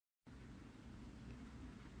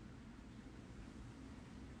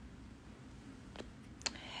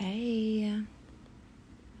Hey.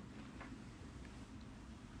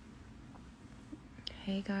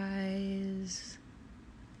 Hey, guys.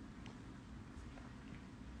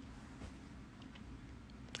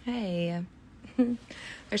 Hey. I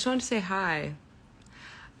just wanted to say hi.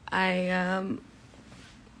 I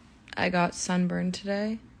got sunburned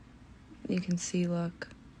today. You can see, look.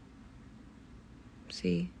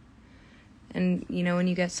 See? And you know when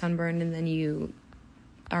you get sunburned and then you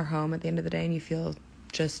are home at the end of the day and you feel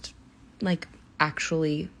just like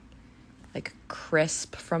actually like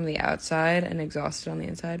crisp from the outside and exhausted on the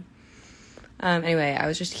inside. Anyway, I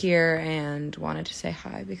was just here and wanted to say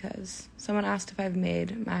hi because someone asked if I've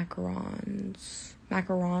made macarons.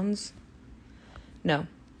 Macarons? No.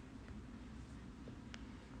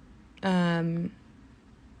 Someone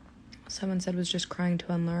said was just crying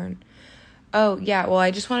to unlearn. Oh, yeah, well,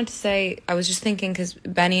 I just wanted to say, I was just thinking, because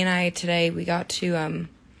Benny and I today, we got to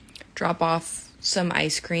drop off some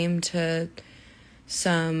ice cream to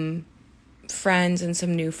some friends and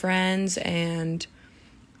some new friends, and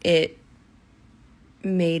it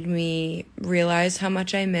made me realize how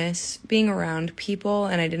much I miss being around people,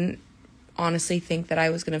 and I didn't honestly think that I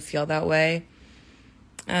was going to feel that way,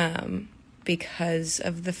 because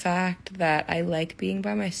of the fact that I like being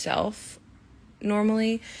by myself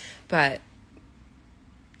normally, but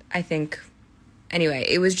I think, anyway,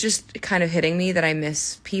 it was just kind of hitting me that I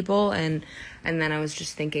miss people, and then I was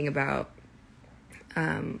just thinking about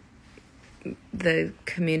the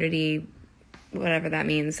community, whatever that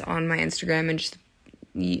means, on my Instagram, and just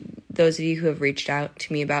those of you who have reached out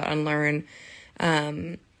to me about Unlearn,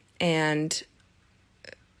 and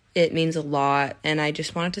it means a lot, and I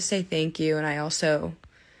just wanted to say thank you, and I also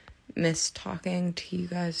miss talking to you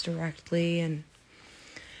guys directly, and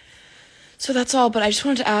so that's all, but I just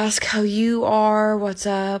wanted to ask how you are, what's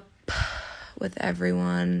up with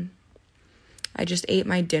everyone. I just ate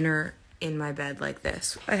my dinner in my bed like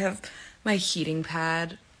this. I have my heating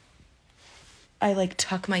pad. I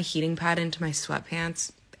tuck my heating pad into my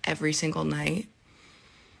sweatpants every single night.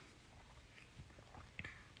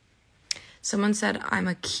 Someone said I'm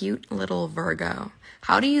a cute little Virgo.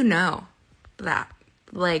 How do you know that?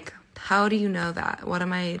 How do you know that? What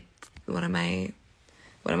am I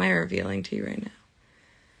revealing to you right now?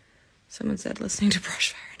 Someone said listening to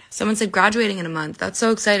Brushfire now. Someone said graduating in a month. That's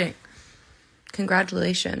so exciting.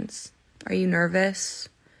 Congratulations. Are you nervous?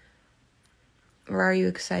 Or are you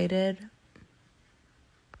excited?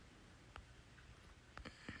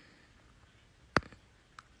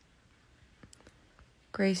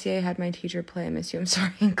 Gracie, I had my teacher play I Miss You, I'm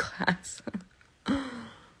Sorry in class.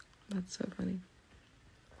 That's so funny.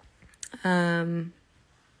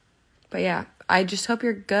 But yeah, I just hope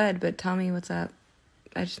you're good, but tell me what's up.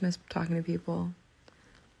 I just miss talking to people.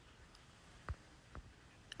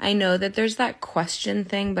 I know that there's that question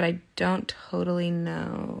thing, but I don't totally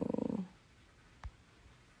know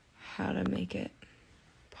how to make it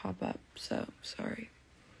pop up, so sorry.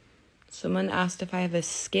 Someone asked if I have a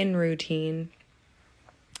skin routine.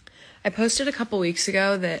 I posted a couple weeks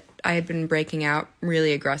ago that I had been breaking out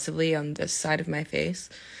really aggressively on this side of my face.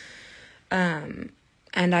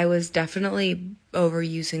 And I was definitely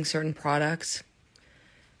overusing certain products.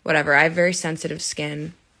 Whatever, I have very sensitive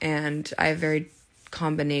skin, and I have very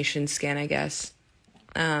combination skin, I guess.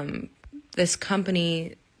 This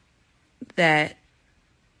company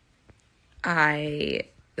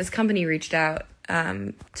reached out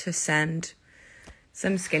to send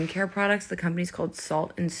some skincare products. The company's called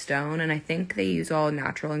Salt and Stone, and I think they use all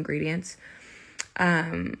natural ingredients.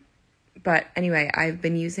 But anyway, I've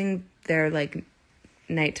been using their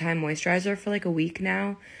nighttime moisturizer for a week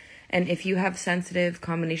now, and if you have sensitive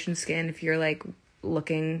combination skin, if you're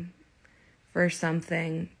looking for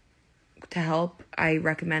something to help, I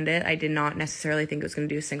recommend it. I did not necessarily think it was going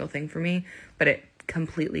to do a single thing for me, but it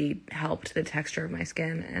completely helped the texture of my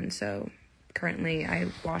skin, and so currently I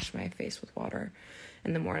wash my face with water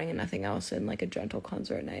in the morning and nothing else, and a gentle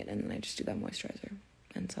cleanser at night, and then I just do that moisturizer,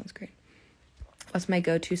 and it sounds great. What's my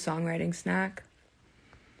go-to songwriting snack?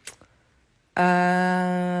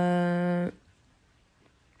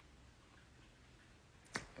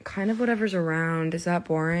 Kind of whatever's around. Is that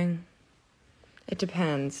boring? It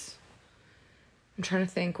depends. I'm trying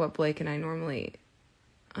to think what Blake and I normally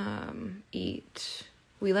eat.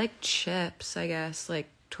 We like chips, I guess,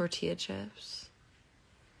 tortilla chips.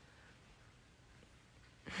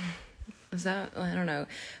 Is that, I don't know.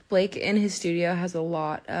 Blake in his studio has a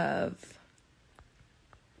lot of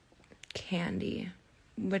candy,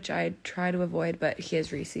 which I try to avoid, but he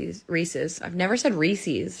has Reese's. I've never said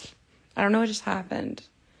Reese's. I don't know what just happened.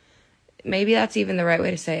 Maybe that's even the right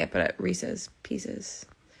way to say it, but Reese's Pieces.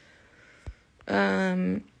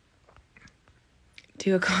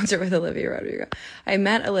 do a concert with Olivia Rodrigo. I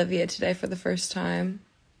met Olivia today for the first time.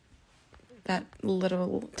 That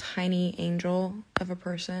little tiny angel of a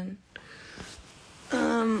person.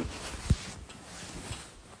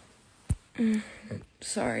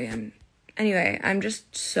 Sorry, I'm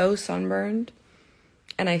just so sunburned,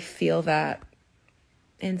 and I feel that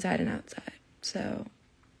inside and outside. So,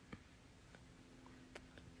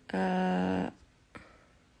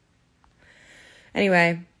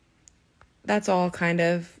 anyway, that's all kind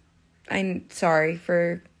of. I'm sorry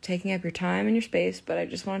for taking up your time and your space, but I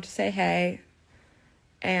just wanted to say hey,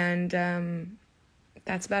 and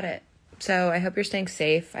that's about it. So I hope you're staying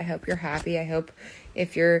safe. I hope you're happy. I hope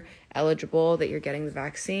if you're eligible that you're getting the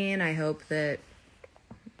vaccine. I hope that,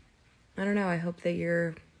 I don't know, I hope that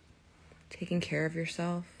you're taking care of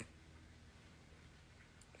yourself.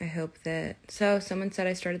 I hope that, so someone said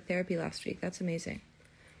I started therapy last week. That's amazing.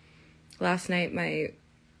 Last night, my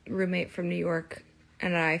roommate from New York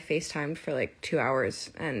and I FaceTimed for like 2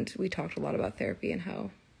 hours, and we talked a lot about therapy and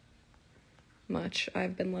how much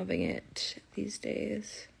I've been loving it these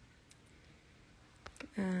days.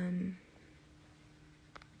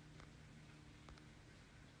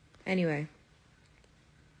 Anyway.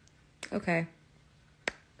 Okay.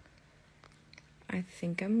 I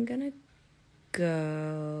think I'm gonna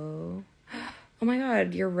go. Oh my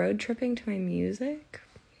god, you're road tripping to my music?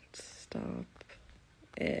 Stop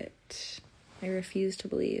it. I refuse to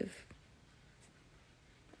believe.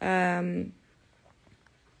 Okay.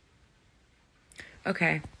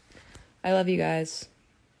 I love you guys.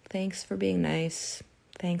 Thanks for being nice.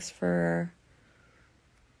 Thanks for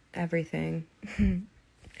everything.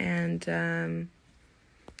 And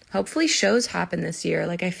hopefully shows happen this year.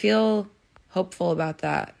 Like, I feel hopeful about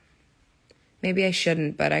that. Maybe I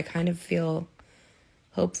shouldn't, but I kind of feel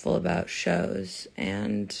hopeful about shows.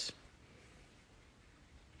 And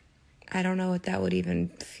I don't know what that would even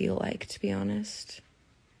feel like, to be honest.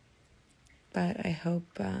 But I hope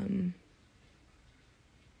I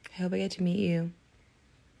get to meet you.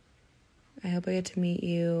 I hope I get to meet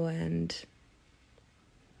you, and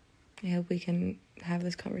I hope we can have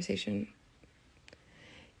this conversation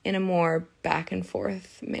in a more back and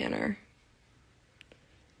forth manner.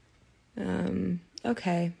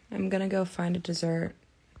 Okay, I'm gonna go find a dessert,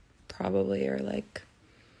 probably, or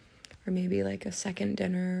maybe like a second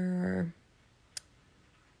dinner, or...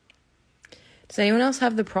 Does anyone else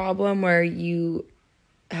have the problem where you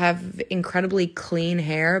have incredibly clean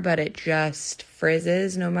hair, but it just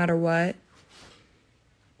frizzes no matter what?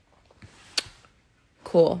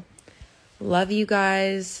 Cool. Love you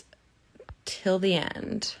guys till the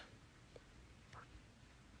end.